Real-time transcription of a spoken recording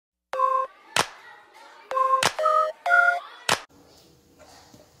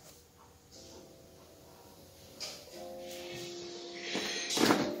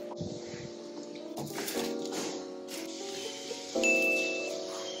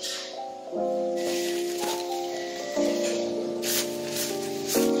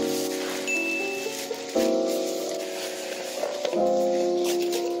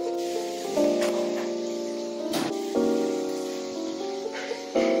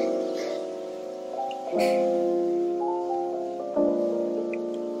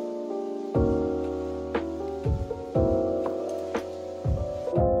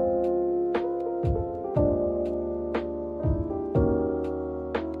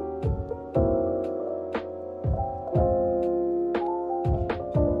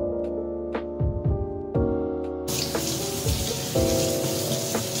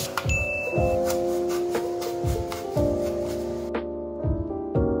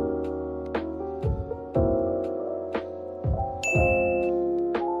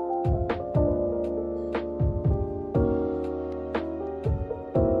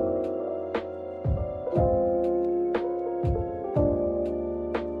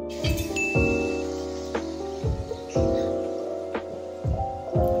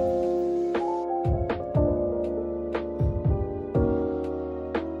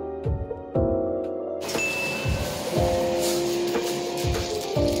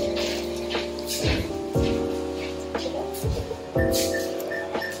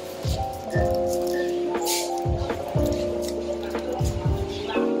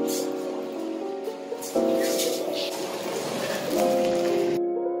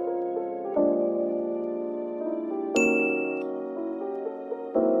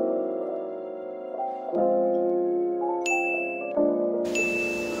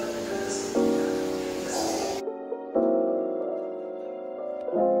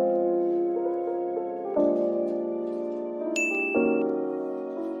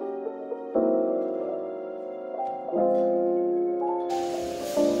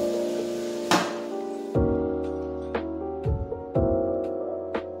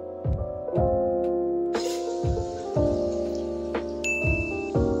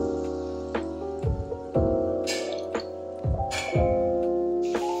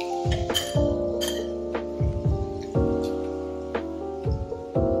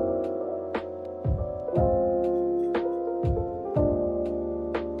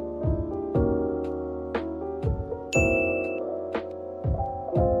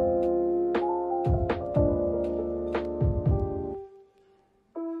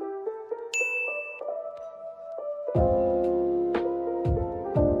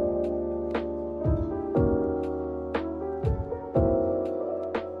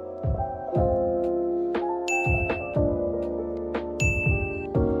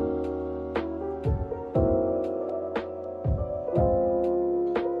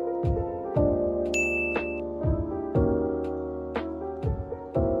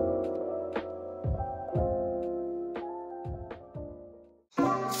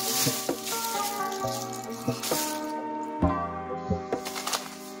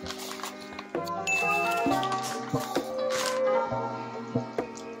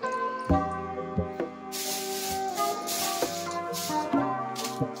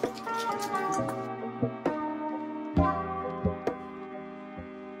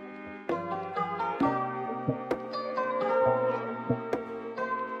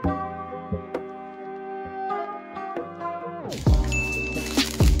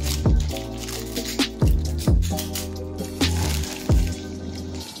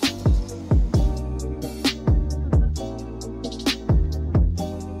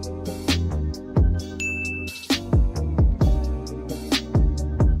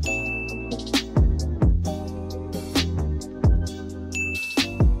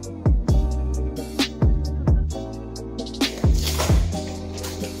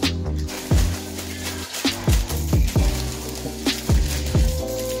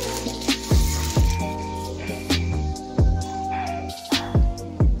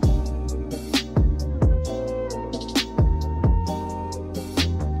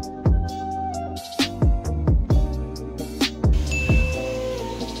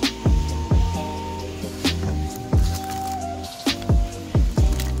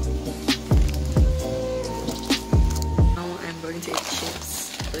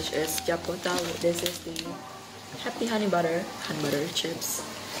This is the Happy honey butter chips.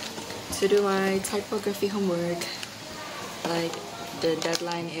 To do my typography homework, like the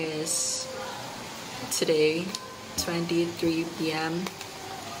deadline is today, 23 p.m,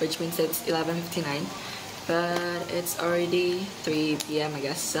 which means it's 11:59, but it's already 3 p.m. I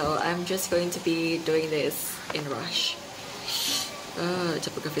guess. So I'm just going to be doing this in rush.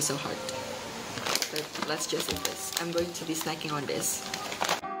 Typography is so hard. But let's just do this. I'm going to be snacking on this.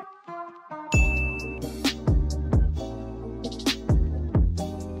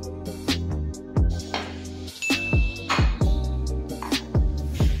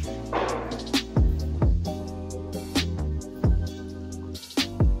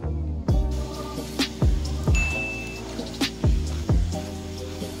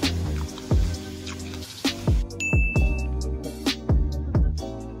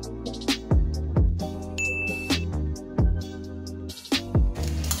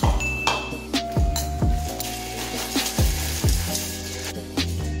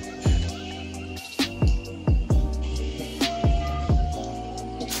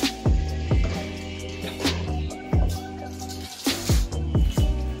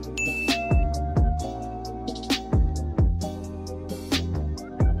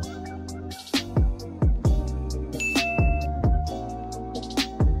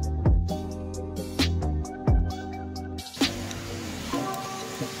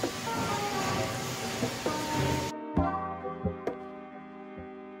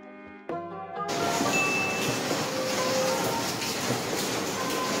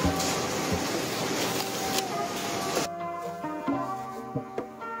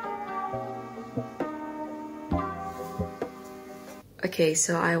 Okay,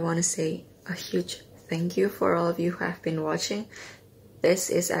 so I want to say a huge thank you for all of you who have been watching. This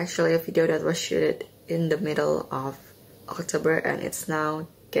is actually a video that was shot in the middle of October and it's now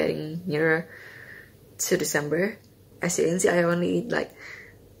getting nearer to December. As you can see, I only eat like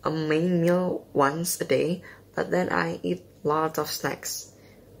a main meal once a day, but then I eat lots of snacks.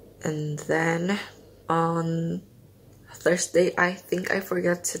 And then on Thursday, I think I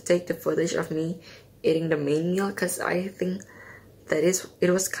forgot to take the footage of me eating the main meal because I think that it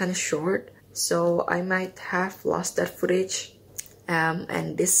was kind of short, so I might have lost that footage.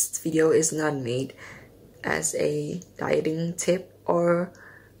 And this video is not made as a dieting tip or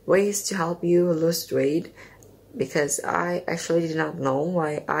ways to help you lose weight, because I actually did not know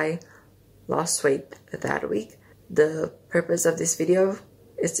why I lost weight that week. The purpose of this video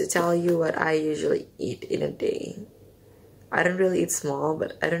is to tell you what I usually eat in a day. I don't really eat small,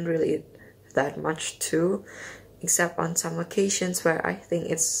 but I don't really eat that much too, except on some occasions where I think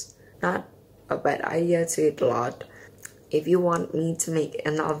it's not a bad idea to eat a lot. If you want me to make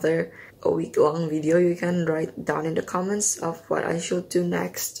another week-long video, you can write down in the comments of what I should do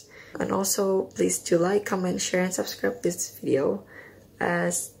next. And also, please do like, comment, share, and subscribe this video,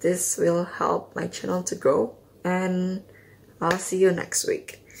 as this will help my channel to grow. And I'll see you next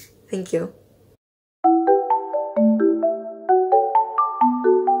week. Thank you.